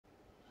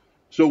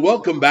So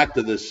welcome back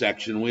to this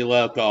section. We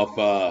left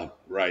off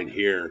right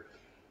here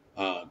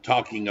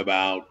talking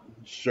about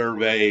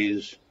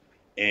surveys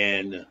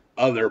and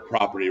other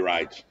property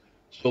rights.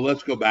 So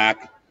let's go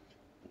back.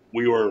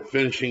 We were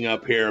finishing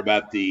up here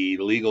about the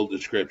legal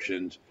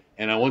descriptions,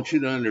 and I want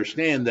you to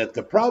understand that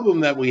the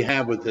problem that we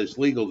have with this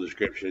legal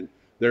description,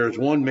 there is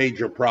one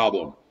major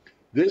problem.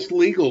 This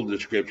legal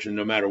description,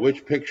 no matter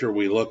which picture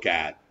we look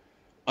at,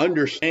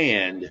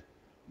 understand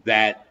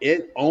that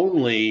it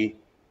only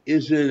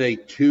isn't a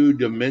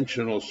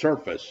two-dimensional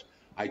surface.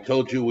 I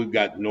told you we've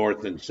got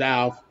north and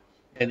south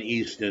and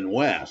east and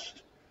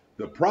west.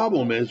 The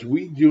problem is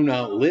we do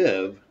not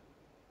live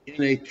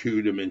in a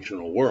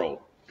two-dimensional world.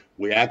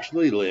 We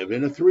actually live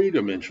in a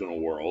three-dimensional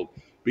world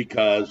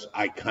because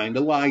I kind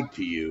of lied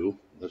to you.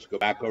 Let's go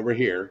back over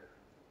here.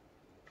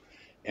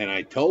 And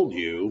I told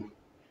you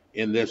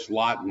in this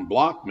lot and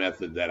block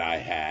method that I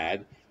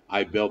had,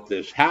 I built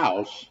this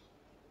house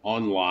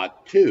on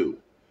lot 2.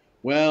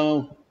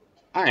 Well,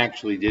 I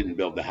actually didn't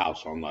build the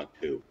house on lot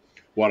 2.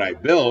 What I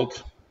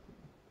built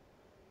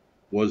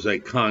was a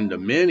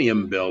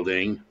condominium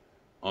building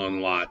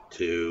on lot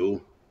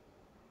 2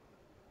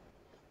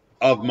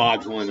 of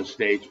Modulin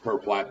Estates per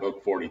Plat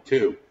Book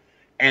 42.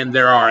 And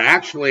there are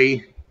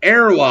actually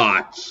air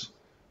lots.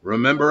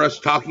 Remember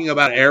us talking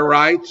about air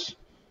rights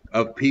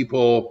of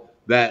people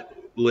that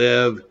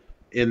live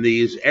in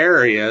these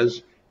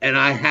areas, and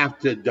I have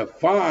to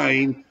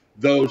define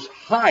those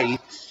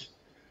heights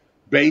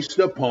based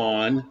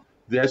upon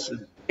this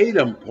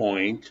datum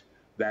point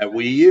that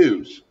we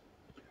use.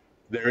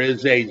 There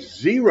is a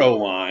zero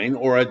line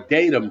or a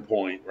datum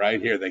point right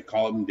here. They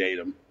call them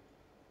datum.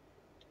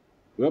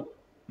 Whoop.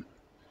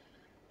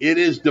 It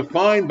is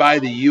defined by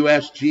the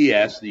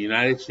USGS, the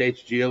United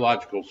States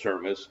Geological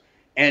Service,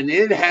 and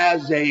it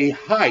has a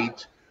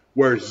height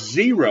where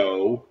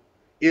 0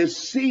 is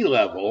sea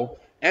level.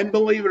 And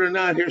believe it or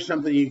not, here's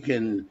something you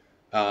can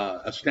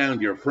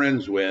astound your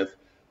friends with,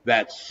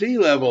 that sea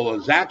level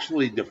is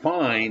actually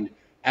defined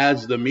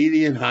as the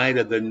median height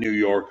of the New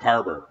York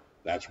Harbor.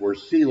 That's where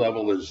sea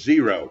level is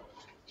 0.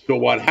 So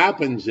what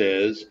happens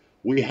is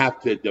we have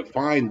to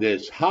define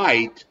this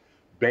height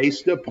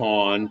based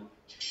upon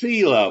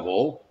sea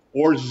level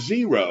or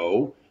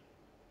 0,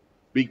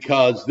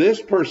 because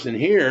this person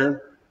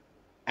here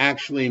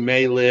actually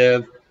may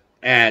live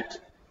at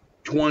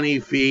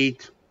 20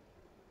 feet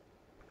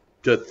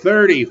to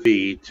 30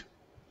 feet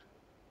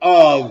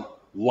of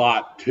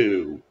lot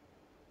 2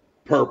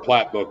 per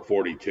Plat Book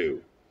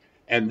 42.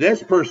 And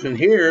this person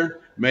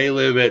here may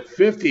live at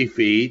 50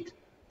 feet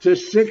to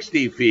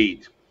 60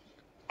 feet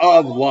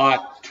of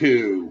lot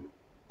 2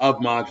 of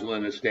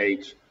Modulin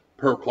Estates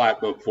per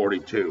Plat Book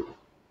 42.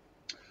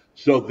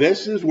 So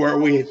this is where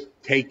we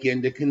take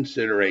into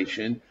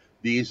consideration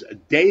these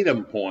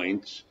datum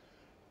points,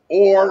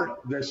 or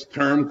this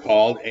term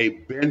called a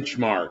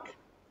benchmark.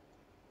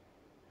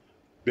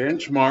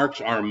 Benchmarks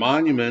are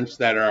monuments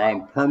that are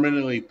on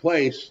permanently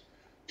placed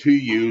to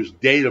use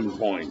datum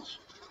points,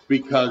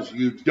 because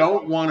you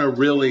don't want to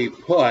really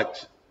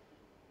put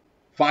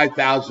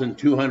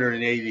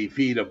 5,280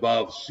 feet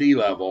above sea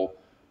level.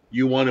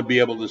 You want to be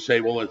able to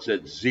say, well, it's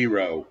at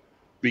 0,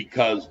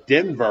 because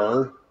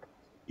Denver,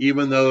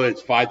 even though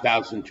it's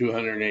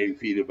 5,280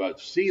 feet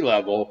above sea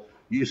level,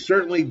 you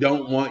certainly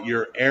don't want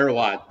your air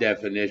lot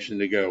definition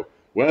to go,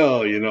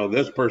 well, you know,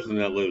 this person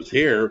that lives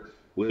here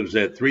lives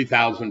at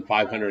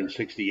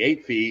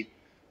 3,568 feet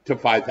to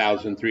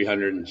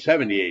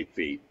 5,378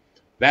 feet.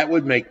 That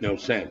would make no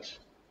sense,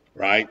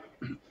 right?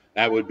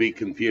 That would be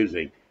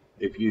confusing.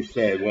 If you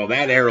said, well,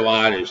 that air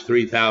lot is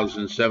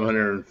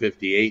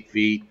 3,758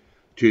 feet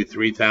to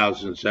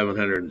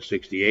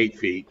 3,768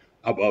 feet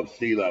above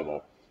sea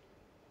level.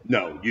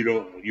 No,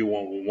 you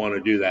won't want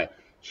to do that.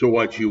 So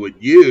what you would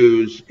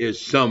use is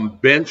some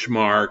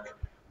benchmark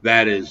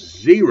that is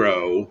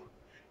 0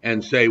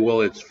 and say,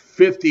 well, it's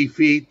 50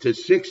 feet to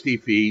 60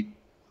 feet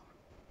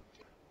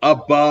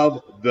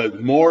above the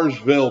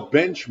Mooresville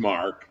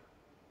benchmark,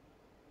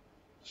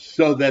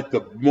 so that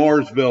the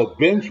Mooresville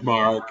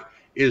benchmark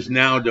is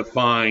now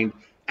defined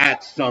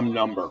at some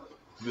number.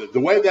 The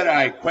way that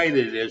I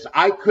equated it is,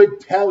 I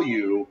could tell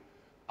you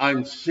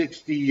I'm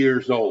 60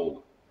 years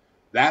old.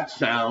 That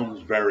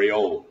sounds very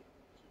old.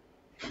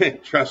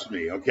 Trust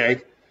me,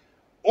 okay?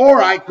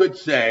 Or I could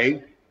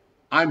say,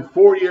 I'm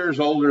 4 years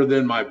older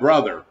than my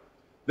brother.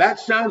 That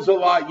sounds a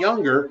lot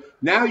younger.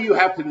 Now you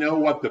have to know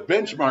what the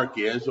benchmark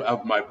is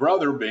of my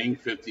brother being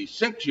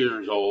 56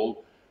 years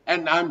old,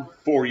 and I'm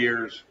 4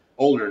 years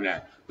older than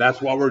that. That's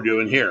what we're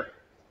doing here.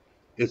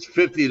 It's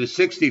 50 to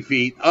 60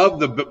 feet of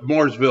the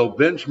Mooresville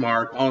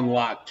benchmark on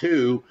lot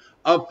 2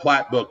 of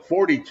Plat Book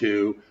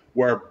 42,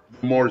 where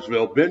the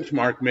Mooresville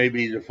benchmark may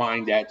be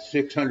defined at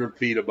 600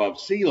 feet above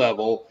sea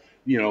level,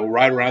 you know,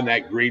 right around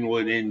that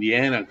Greenwood,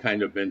 Indiana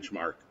kind of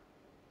benchmark.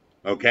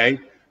 Okay?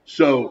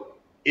 So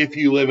if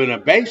you live in a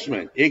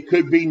basement, it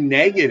could be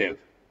negative,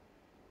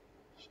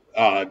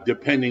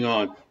 depending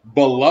on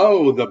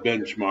below the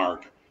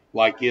benchmark,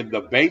 like in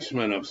the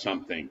basement of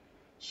something.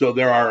 So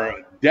there are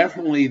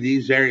definitely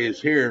these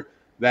areas here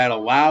that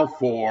allow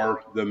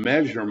for the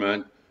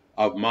measurement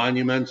of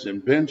monuments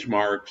and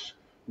benchmarks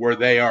where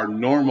they are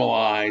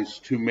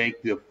normalized to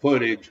make the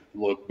footage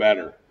look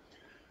better.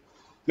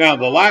 Now,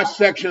 the last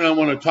section I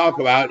want to talk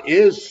about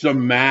is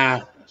some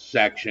math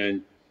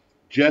section,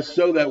 just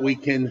so that we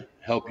can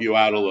help you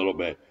out a little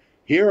bit.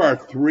 Here are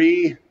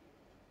 3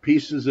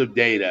 pieces of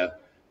data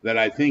that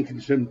I think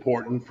is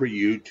important for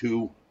you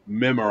to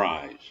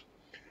memorize.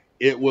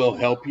 It will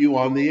help you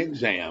on the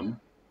exam,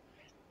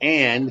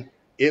 and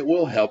it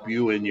will help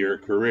you in your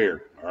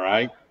career, all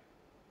right?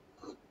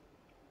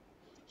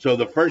 So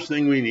the first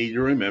thing we need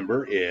to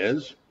remember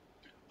is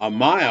a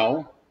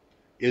mile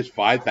is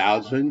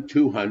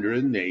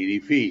 5,280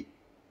 feet.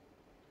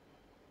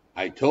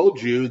 I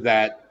told you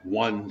that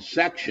 1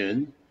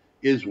 section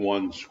is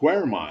 1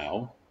 square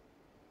mile.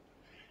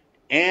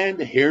 And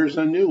here's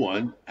a new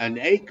one. An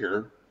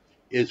acre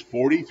is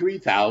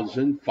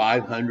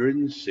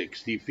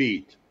 43,560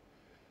 feet.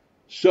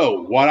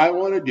 So what I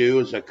want to do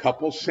is a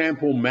couple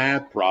sample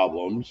math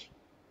problems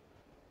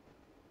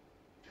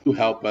to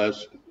help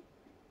us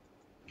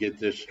get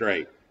this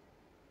straight.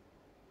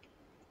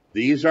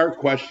 These are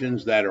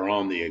questions that are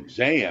on the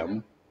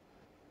exam,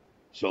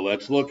 so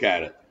let's look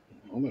at it.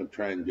 I'm going to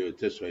try and do it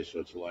this way so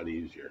it's a lot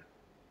easier.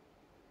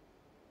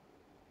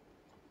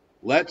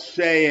 Let's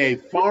say a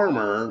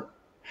farmer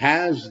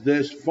has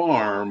this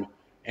farm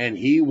and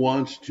he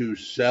wants to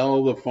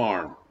sell the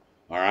farm.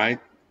 All right,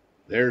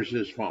 there's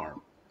his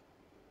farm.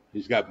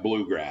 He's got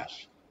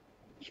bluegrass.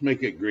 Let's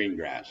make it green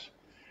grass.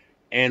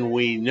 And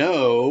we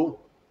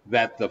know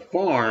that the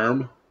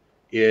farm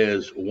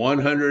is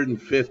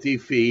 150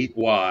 feet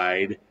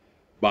wide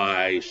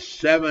by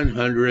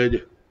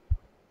 700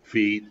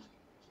 feet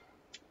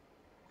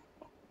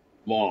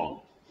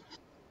long.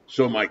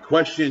 So my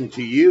question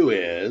to you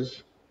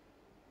is,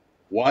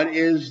 what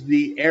is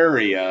the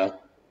area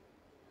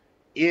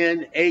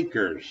in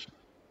acres?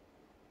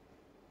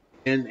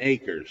 In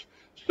acres.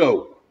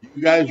 So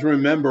you guys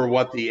remember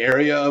what the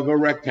area of a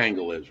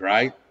rectangle is,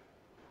 right?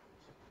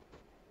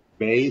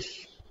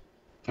 Base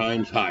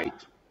times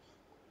height.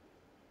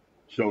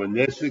 So in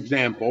this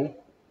example,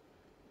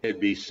 it'd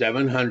be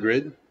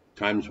 700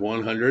 times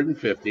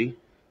 150.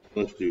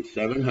 Let's do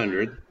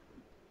 700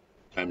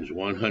 times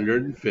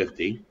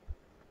 150.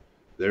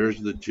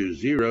 There's the 2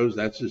 zeros.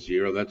 That's a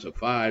 0. That's a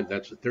 5.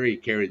 That's a 3.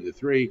 Carry the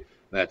 3.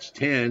 That's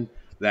 10.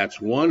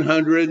 That's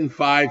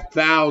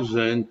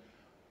 105,000.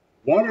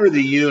 What are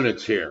the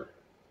units here?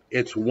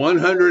 It's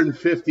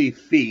 150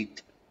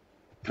 feet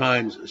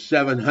times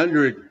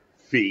 700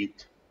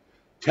 feet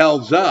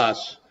tells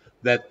us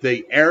that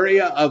the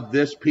area of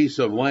this piece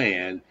of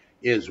land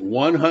is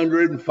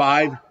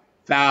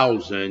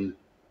 105,000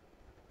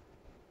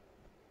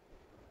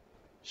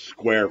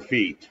 square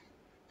feet.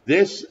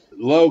 This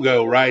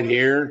logo right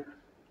here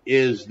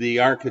is the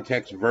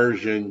architect's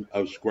version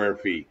of square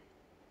feet.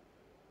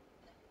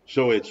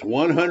 So it's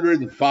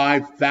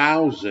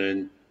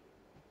 105,000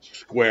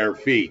 square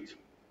feet.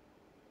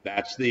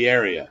 That's the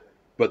area.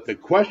 But the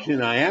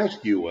question I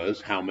asked you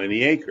was how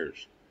many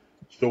acres?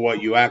 So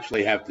what you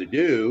actually have to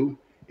do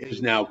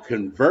is now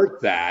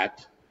convert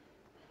that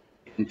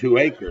into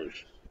acres.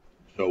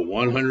 So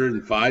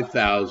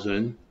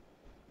 105,000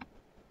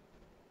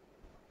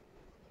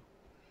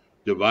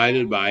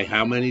 divided by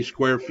how many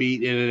square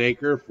feet in an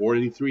acre?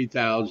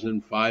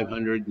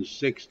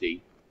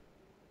 43,560.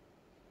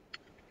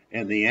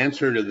 And the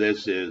answer to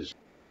this is,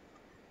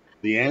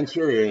 the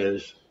answer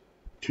is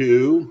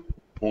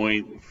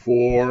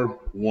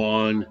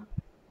 2.41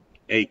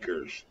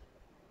 acres.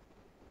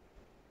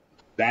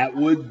 That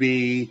would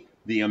be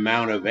the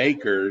amount of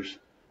acres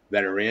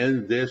that are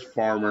in this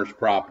farmer's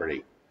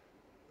property.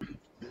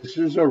 This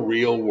is a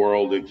real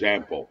world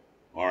example,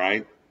 all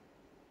right?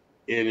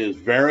 It is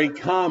very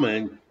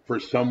common for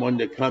someone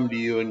to come to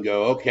you and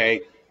go,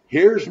 okay,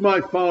 here's my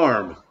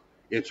farm.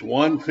 It's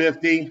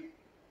 150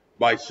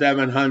 by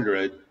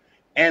 700,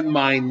 and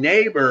my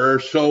neighbor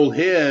sold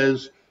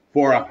his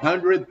for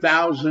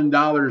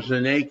 $100,000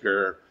 an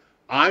acre.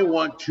 I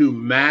want to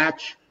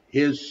match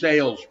his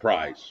sales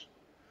price.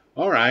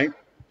 All right,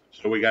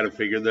 so we got to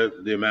figure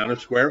the amount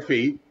of square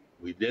feet.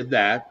 We did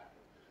that.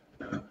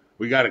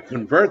 We got to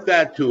convert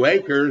that to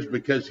acres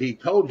because he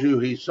told you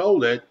he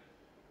sold it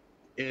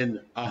in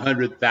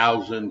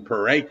 100,000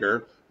 per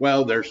acre.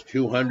 Well, there's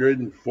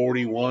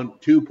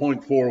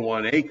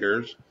 2.41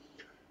 acres.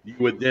 You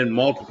would then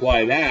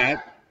multiply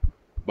that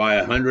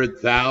by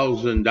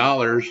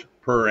 $100,000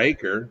 per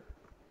acre,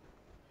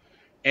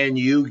 and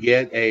you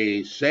get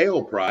a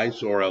sale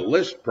price, or a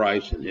list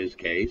price in his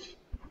case,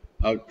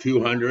 of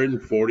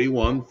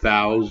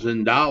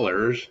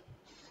 $241,000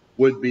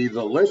 would be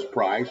the list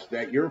price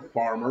that your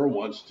farmer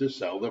wants to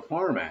sell the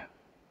farm at.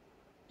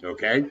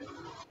 Okay?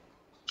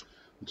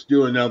 Let's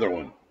do another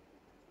one.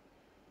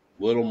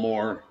 A little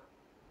more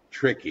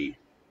tricky.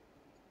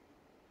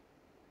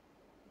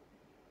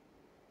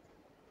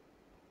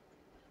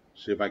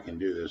 See if I can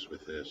do this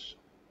with this.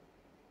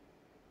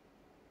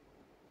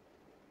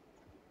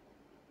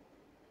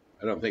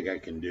 I don't think I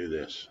can do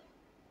this.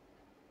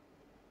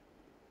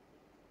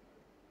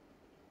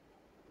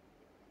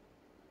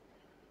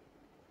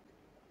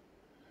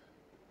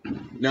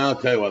 Now I'll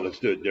tell you what, let's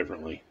do it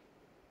differently.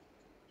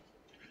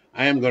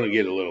 I am going to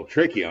get a little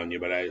tricky on you,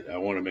 but I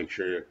want to make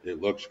sure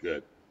it looks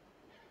good.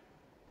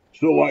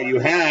 So what you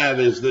have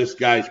is this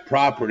guy's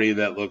property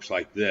that looks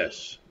like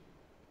this.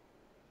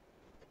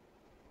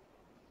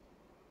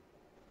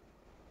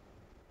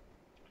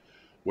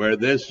 Where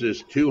this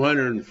is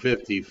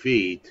 250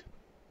 feet,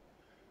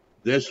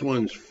 this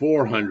one's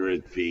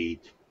 400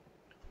 feet,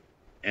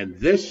 and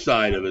this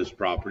side of his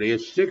property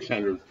is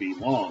 600 feet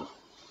long.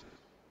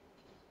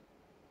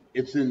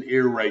 It's an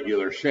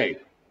irregular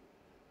shape.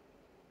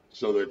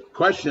 So the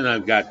question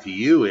I've got to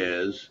you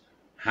is,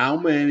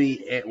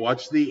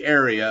 what's the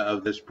area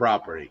of this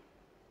property?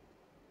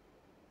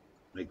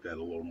 Make that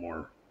a little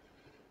more.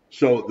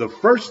 So the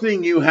first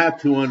thing you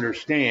have to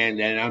understand,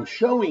 and I'm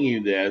showing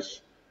you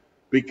this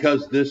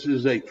because this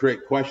is a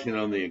trick question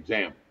on the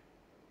exam,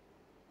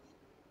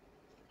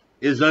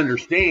 is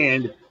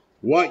understand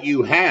what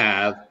you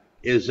have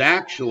is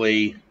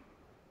actually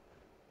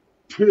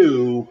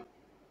two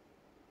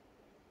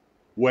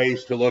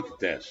ways to look at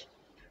this.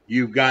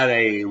 You've got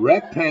a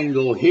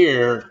rectangle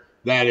here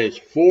that is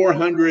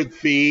 400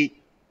 feet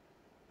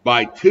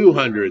by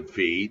 200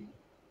 feet.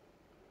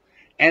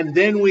 And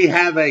then we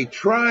have a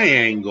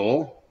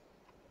triangle.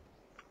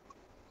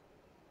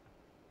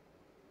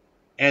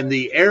 And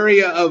the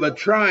area of a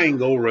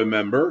triangle,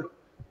 remember,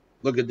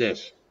 look at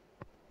this.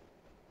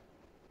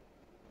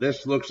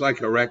 This looks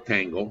like a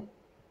rectangle.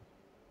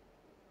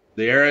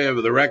 The area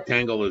of the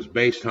rectangle is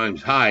base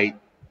times height,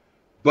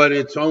 but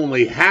it's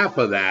only half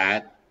of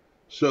that.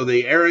 So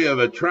the area of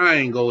a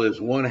triangle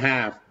is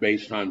 1/2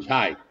 base times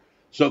height.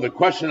 So the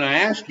question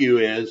I ask you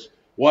is,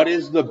 what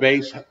is the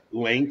base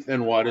length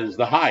and what is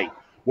the height?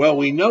 Well,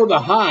 we know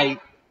the height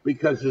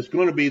because it's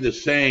going to be the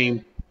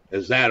same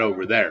as that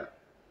over there.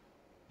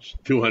 It's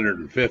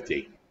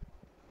 250.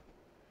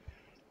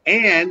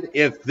 And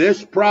if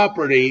this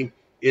property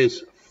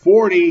is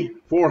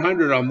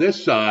 400 on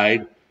this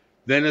side,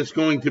 then it's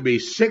going to be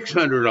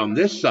 600 on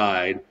this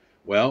side.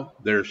 Well,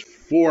 there's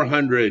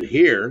 400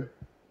 here.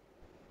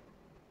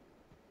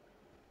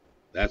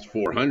 That's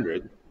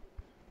 400.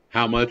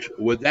 How much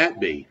would that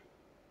be?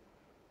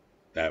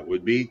 That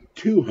would be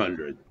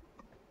 200.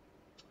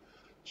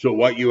 So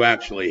what you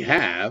actually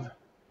have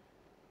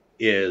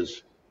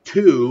is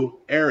two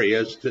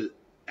areas to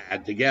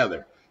add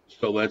together.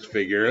 So let's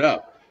figure it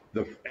out.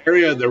 The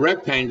area of the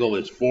rectangle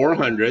is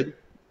 400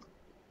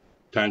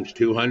 times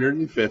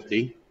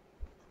 250.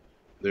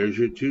 There's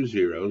your two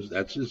zeros.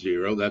 That's a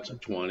 0. That's a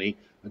 20.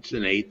 That's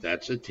an 8.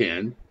 That's a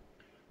 10.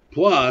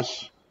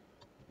 Plus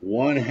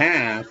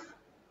 1/2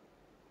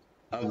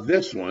 of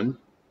this one.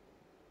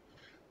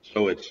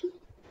 So it's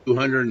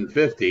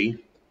 250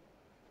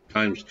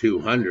 times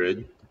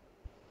 200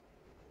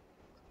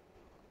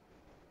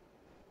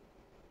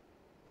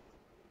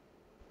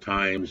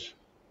 times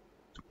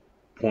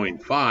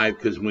 0.5,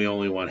 because we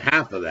only want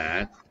half of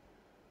that.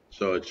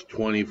 So it's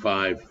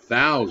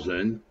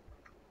 25,000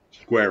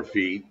 square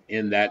feet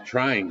in that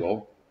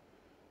triangle.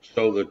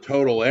 So the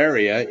total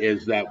area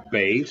is that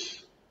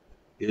base,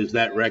 is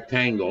that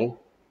rectangle,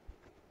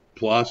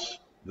 plus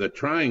the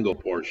triangle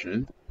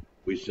portion,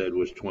 we said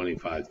was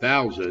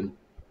 25,000.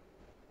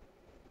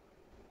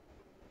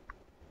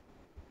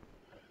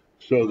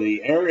 So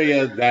the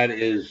area that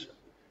is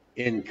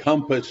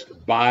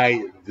encompassed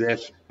by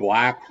this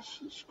black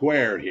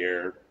square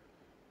here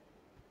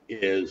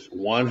is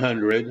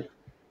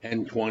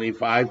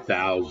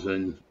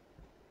 125,000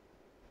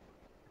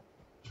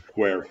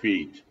 square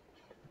feet.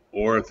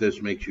 Or if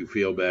this makes you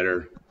feel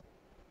better,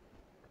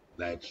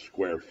 that's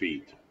square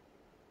feet.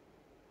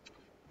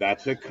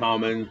 That's a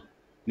common.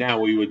 Now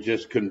we would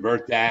just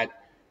convert that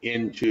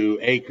into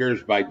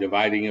acres by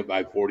dividing it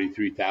by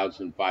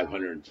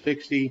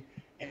 43,560,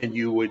 and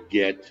you would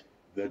get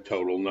the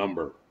total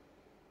number,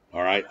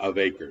 all right, of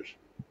acres.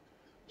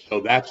 So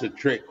that's a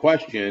trick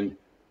question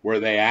where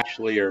they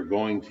actually are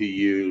going to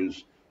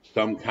use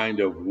some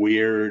kind of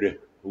weird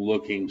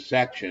looking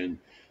section.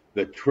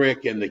 The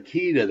trick and the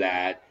key to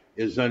that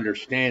is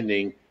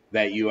understanding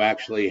that you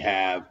actually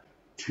have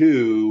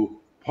two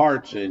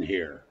parts in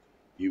here.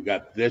 You've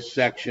got this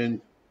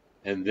section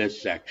and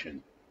this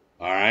section.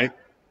 All right.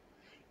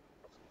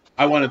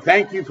 I want to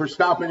thank you for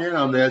stopping in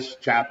on this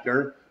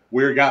chapter.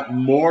 We've got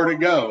more to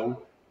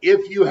go.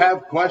 If you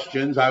have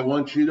questions, I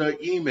want you to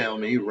email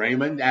me,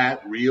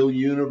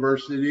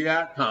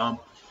 Raymond@realuniversity.com.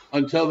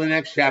 Until the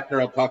next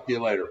chapter, I'll talk to you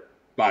later.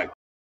 Bye.